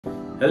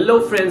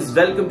Hello friends,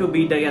 welcome to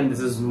BTech and this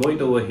is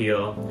Mohit over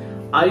here.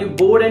 Are you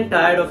bored and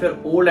tired of your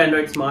old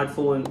Android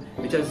smartphone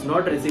which has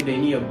not received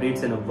any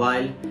updates in a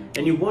while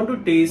and you want to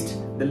taste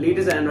the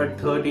latest Android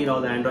 13 or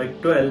the Android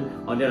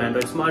 12 on your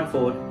Android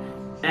smartphone,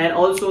 and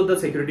also the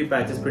security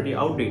patch is pretty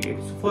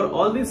outdated? So for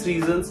all these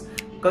reasons,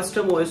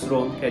 CustomOS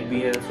Rom can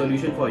be a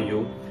solution for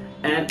you,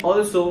 and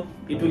also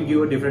it will give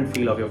you a different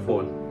feel of your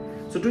phone.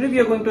 So today we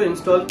are going to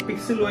install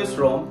PixelOS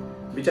Rom,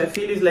 which I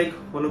feel is like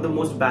one of the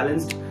most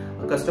balanced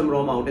custom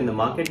ROM out in the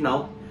market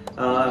now,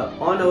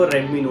 on our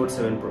Redmi Note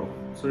 7 Pro.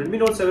 So Redmi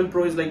Note 7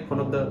 Pro is like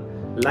one of the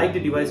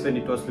liked device when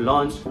it was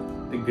launched,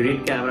 the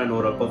great camera and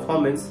overall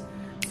performance.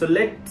 So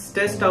let's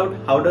test out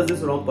how does this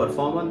ROM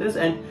perform on this,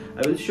 and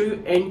I will show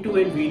you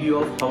end-to-end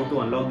video of how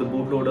to unlock the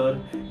bootloader,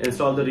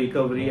 install the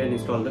recovery and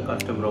install the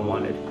custom ROM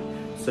on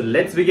it. So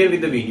let's begin with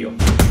the video.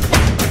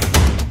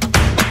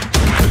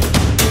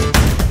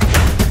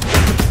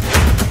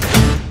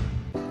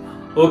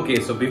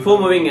 Okay, so before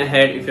moving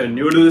ahead, if you're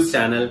new to this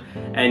channel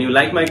and you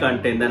like my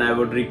content, then I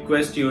would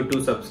request you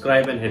to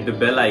subscribe and hit the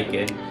bell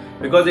icon,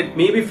 because it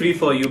may be free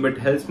for you but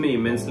helps me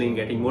immensely in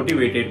getting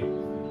motivated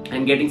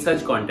and getting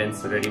such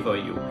contents ready for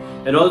you.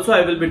 And also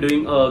I will be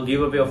doing a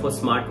giveaway of a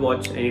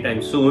smartwatch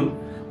anytime soon,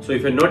 so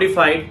if you're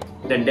notified,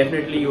 then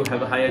definitely you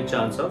have a higher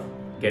chance of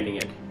getting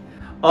it.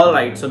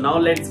 Alright, so now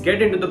let's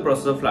get into the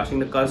process of flashing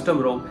the custom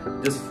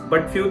ROM.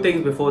 But few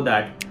things before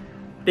that.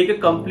 Take a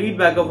complete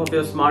backup of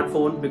your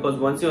smartphone, because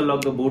once you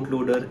unlock the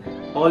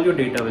bootloader, all your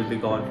data will be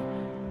gone.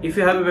 If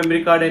you have a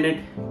memory card in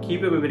it, keep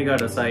your memory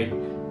card aside.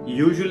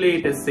 Usually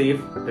it is safe,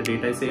 the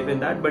data is safe in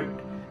that, but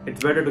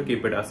it's better to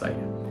keep it aside.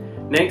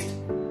 Next,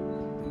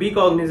 be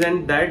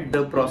cognizant that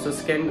the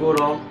process can go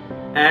wrong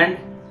and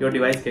your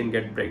device can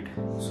get bricked.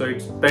 So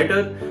it's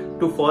better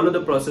to follow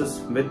the process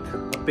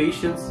with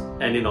patience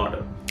and in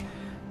order.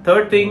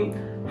 Third thing,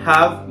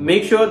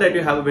 make sure that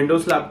you have a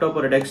Windows laptop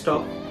or a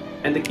desktop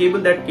and the cable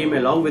that came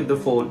along with the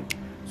phone,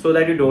 so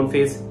that you don't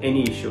face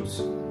any issues.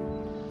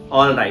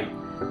 Alright,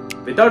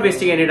 without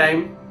wasting any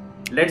time,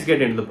 let's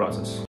get into the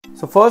process.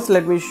 So first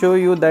let me show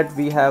you that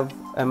we have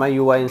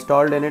MIUI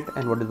installed in it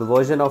and what is the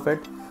version of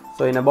it.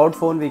 So in About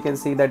Phone we can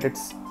see that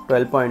it's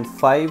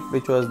 12.5,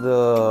 which was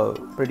the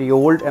pretty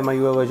old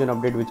MIUI version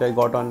update which I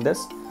got on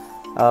this.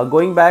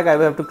 Going back, I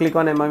will have to click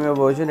on MIUI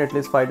version at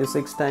least 5 to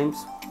 6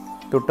 times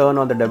to turn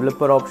on the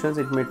developer options.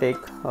 It may take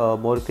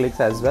more clicks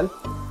as well.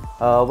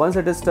 Once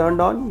it is turned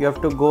on, you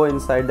have to go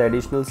inside the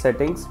additional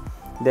settings.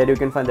 There you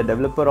can find the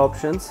developer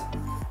options,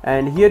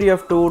 and here you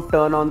have to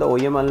turn on the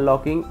OEM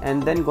unlocking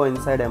and then go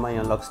inside MI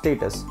unlock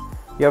status.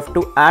 You have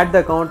to add the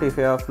account if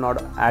you have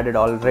not added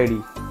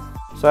already.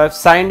 So I have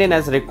signed in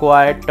as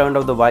required, turned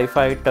off the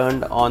Wi-Fi,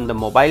 turned on the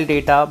mobile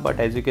data, but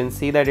as you can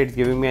see that it's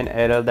giving me an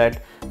error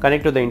that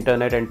connect to the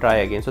internet and try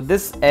again. So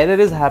this error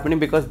is happening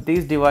because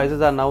these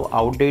devices are now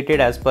outdated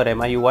as per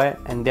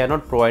MIUI and they are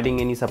not providing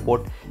any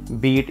support,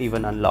 be it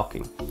even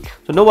unlocking.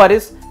 So no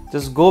worries,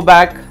 just go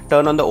back,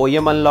 turn on the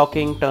OEM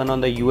unlocking, turn on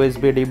the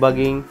USB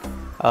debugging,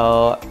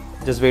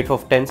 just wait for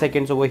 10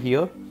 seconds over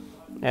here,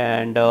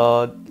 and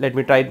let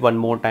me try it one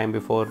more time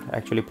before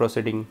actually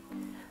proceeding.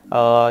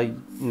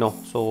 No,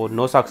 so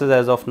no success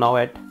as of now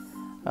yet.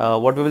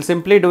 What we will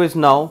simply do is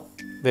now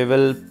we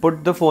will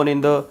put the phone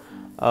in the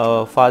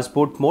fast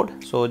boot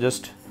mode. So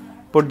just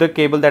put the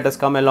cable that has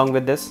come along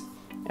with this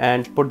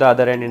and put the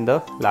other end in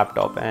the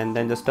laptop, and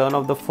then just turn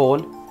off the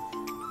phone.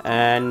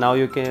 And now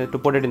you can, to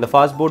put it in the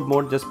fast boot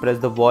mode, just press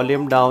the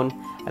volume down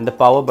and the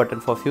power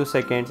button for a few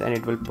seconds and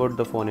it will put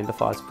the phone in the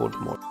fast boot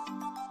mode.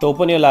 So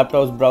open your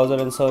laptop's browser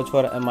and search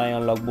for MI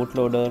unlock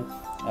bootloader.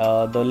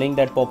 The link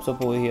that pops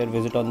up over here,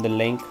 visit on the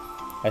link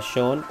as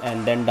shown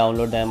and then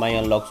download the MI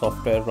unlock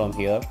software from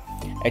here.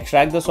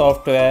 Extract the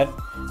software,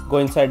 go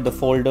inside the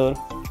folder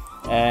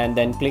and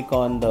then click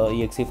on the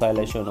exe file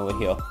as shown over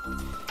here.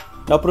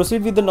 Now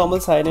proceed with the normal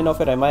sign in of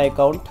your MI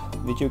account,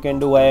 which you can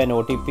do via an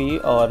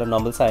OTP or a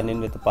normal sign in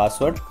with a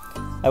password.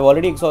 I've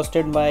already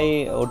exhausted my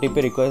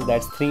OTP request,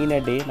 that's 3 in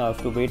a day. Now I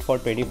have to wait for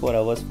 24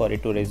 hours for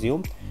it to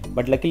resume,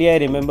 but luckily I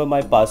remember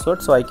my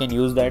password, so I can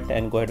use that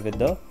and go ahead with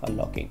the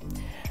unlocking.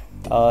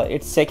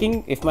 It's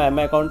checking if my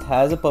MI account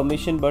has a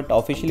permission, but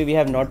officially we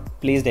have not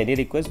placed any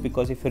request,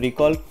 because if you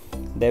recall,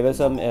 there was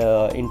some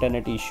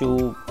internet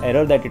issue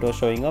error that it was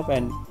showing up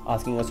and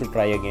asking us to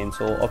try again.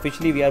 So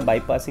officially we are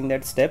bypassing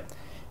that step,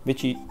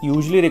 which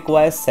usually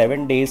requires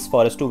 7 days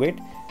for us to wait.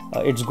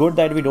 It's good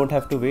that we don't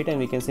have to wait and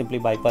we can simply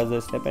bypass the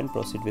step and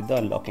proceed with the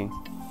unlocking.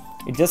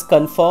 It just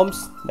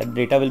confirms that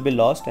data will be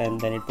lost and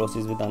then it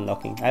proceeds with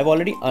unlocking. I've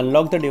already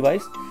unlocked the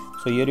device,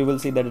 so here you will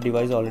see that the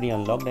device is already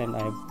unlocked and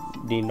I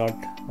did not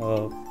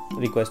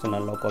request an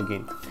unlock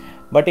again.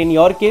 But in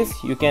your case,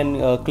 you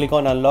can click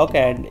on unlock,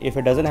 and if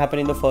it doesn't happen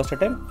in the first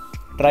attempt,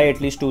 try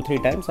at least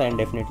 2-3 times and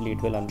definitely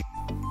it will unlock.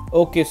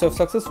 Okay, so I've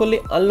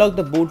successfully unlocked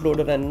the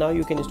bootloader and now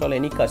you can install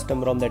any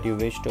custom ROM that you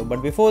wish to.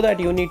 But before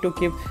that, you need to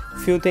keep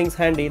few things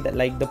handy,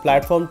 like the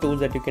platform tools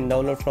that you can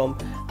download from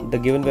the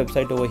given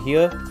website over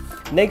here.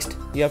 Next,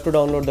 you have to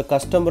download the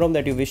custom ROM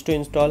that you wish to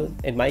install.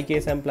 In my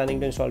case, I'm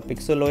planning to install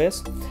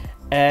PixelOS.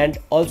 and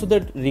also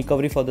the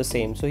recovery for the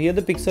same. So here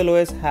the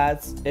PixelOS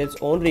has its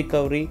own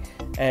recovery,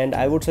 and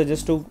I would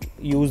suggest to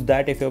use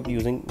that if you're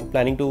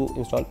planning to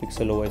install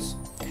PixelOS.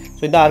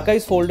 So in the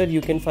archives folder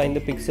you can find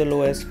the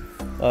PixelOS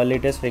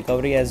latest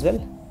recovery as well,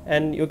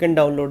 and you can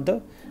download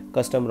the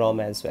custom ROM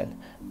as well.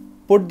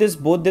 Put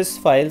both these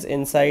files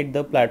inside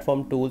the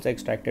platform tools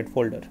extracted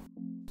folder.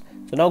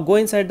 So now go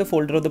inside the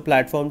folder of the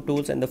platform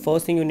tools, and the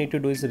first thing you need to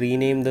do is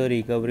rename the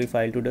recovery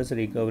file to just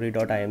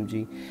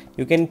recovery.img.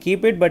 You can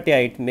keep it, but yeah,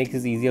 it makes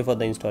it easier for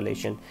the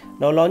installation.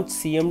 Now launch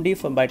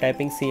CMD by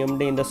typing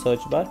CMD in the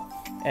search bar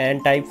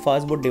and type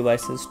fastboot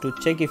devices to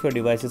check if your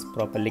device is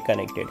properly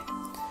connected.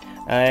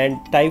 And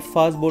type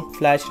fastboot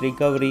flash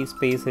recovery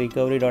space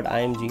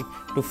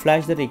recovery.img to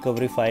flash the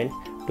recovery file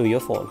to your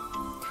phone.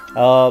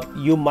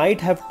 You might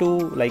have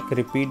to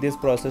repeat this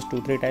process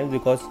 2-3 times,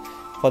 because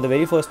for the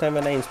very first time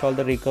when I installed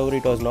the recovery,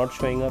 it was not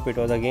showing up. It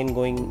was again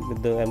going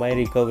with the MI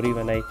recovery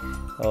when I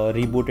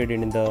rebooted it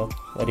in the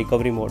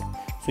recovery mode.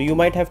 So you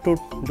might have to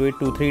do it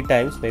 2-3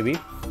 times maybe,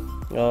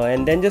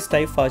 and then just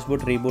type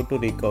fastboot reboot to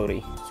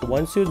recovery. So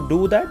once you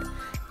do that,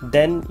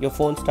 then your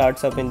phone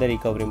starts up in the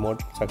recovery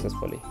mode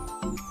successfully.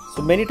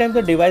 So many times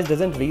the device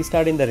doesn't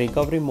restart in the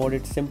recovery mode,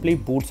 it simply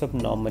boots up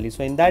normally.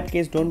 So in that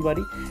case, don't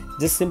worry,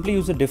 just simply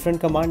use a different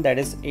command, that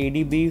is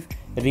adb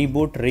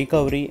reboot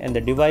recovery, and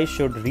the device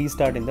should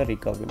restart in the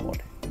recovery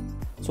mode.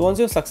 So once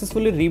you've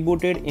successfully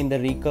rebooted in the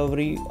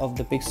recovery of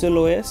the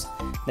PixelOS,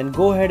 then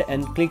go ahead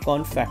and click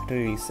on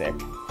factory reset.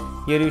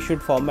 Here you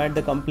should format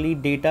the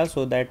complete data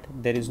so that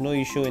there is no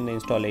issue in the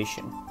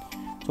installation.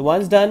 So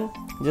once done,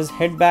 just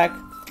head back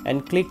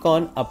and click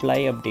on apply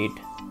update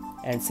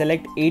and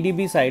select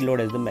ADB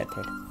sideload as the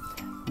method.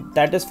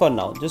 That is for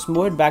now. Just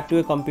move it back to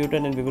your computer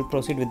and we will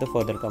proceed with the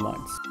further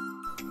commands.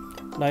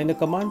 Now in the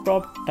command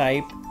prompt,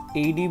 type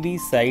ADB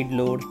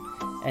sideload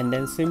and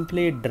then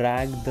simply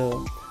drag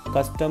the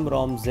custom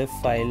ROM zip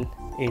file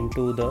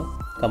into the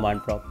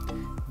command prompt.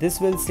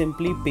 This will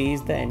simply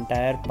paste the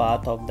entire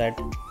path of that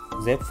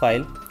zip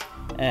file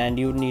and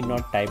you need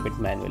not type it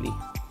manually.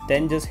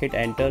 Then just hit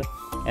enter,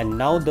 and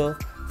now the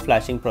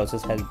flashing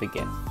process has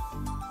begun.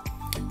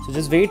 So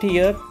just wait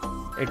here,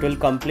 it will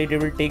complete.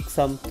 It will take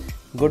some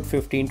good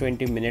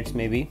 15-20 minutes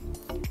maybe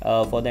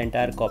for the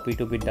entire copy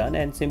to be done,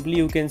 and simply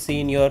you can see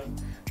in your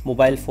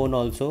mobile phone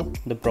also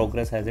the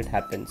progress as it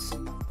happens.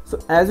 So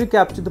as you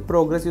capture the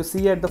progress, you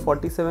see at the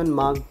 47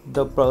 mark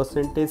the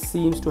percentage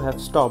seems to have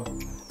stopped,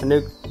 and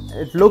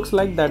it looks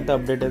like that the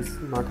update is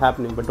not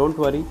happening, but don't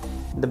worry,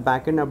 the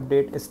backend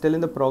update is still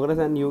in the progress,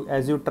 and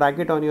as you track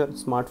it on your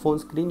smartphone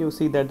screen, you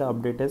see that the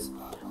update is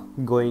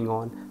going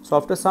on. So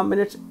after some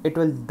minutes it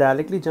will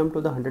directly jump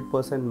to the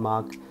 100%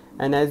 mark,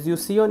 and as you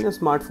see on your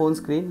smartphone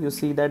screen, you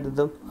see that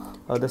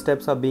the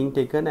steps are being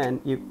taken, and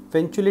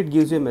eventually it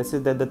gives you a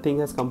message that the thing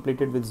has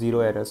completed with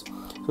 0 errors.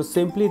 So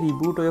simply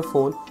reboot your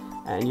phone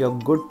and you're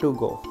good to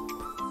go.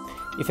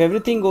 If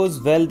everything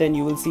goes well, then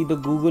you will see the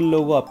Google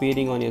logo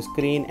appearing on your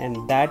screen,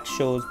 and that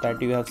shows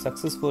that you have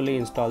successfully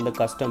installed the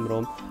custom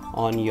ROM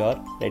on your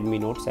Redmi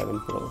Note 7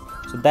 Pro.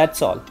 So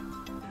that's all.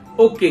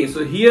 Okay,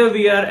 so here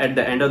we are at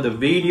the end of the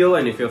video,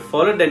 and if you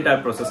followed the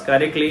entire process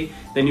correctly,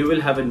 then you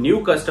will have a new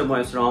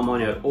CustomOS ROM on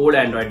your old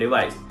Android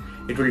device.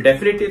 It will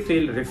definitely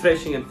feel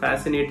refreshing and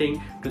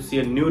fascinating to see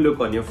a new look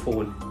on your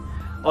phone.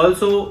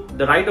 Also,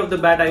 the right off the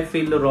bat, I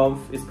feel the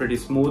ROM is pretty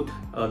smooth,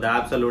 the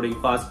apps are loading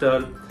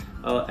faster,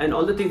 and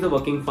all the things are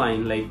working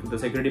fine, like the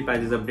security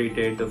patch is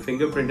updated, the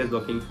fingerprint is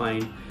working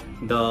fine,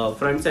 the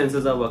front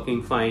sensors are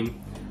working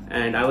fine,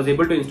 and I was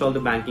able to install the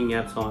banking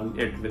apps on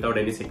it without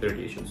any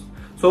security issues.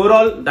 So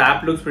overall, the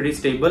app looks pretty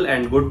stable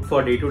and good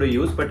for day-to-day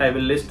use, but I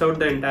will list out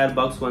the entire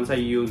bugs once I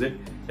use it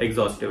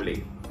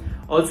exhaustively.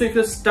 Also, if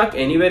you're stuck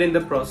anywhere in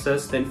the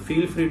process, then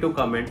feel free to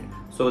comment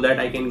so that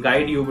I can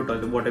guide you with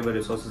whatever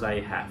resources I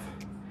have.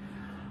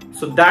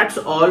 So that's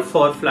all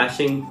for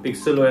flashing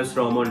PixelOS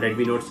ROM on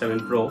Redmi Note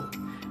 7 Pro.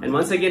 And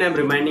once again, I'm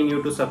reminding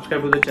you to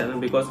subscribe to the channel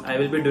because I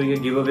will be doing a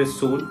giveaway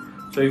soon.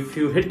 So if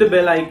you hit the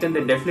bell icon,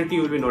 then definitely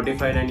you will be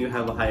notified and you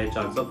have a higher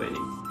chance of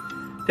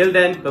winning. Till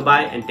then,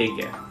 bye-bye and take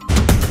care.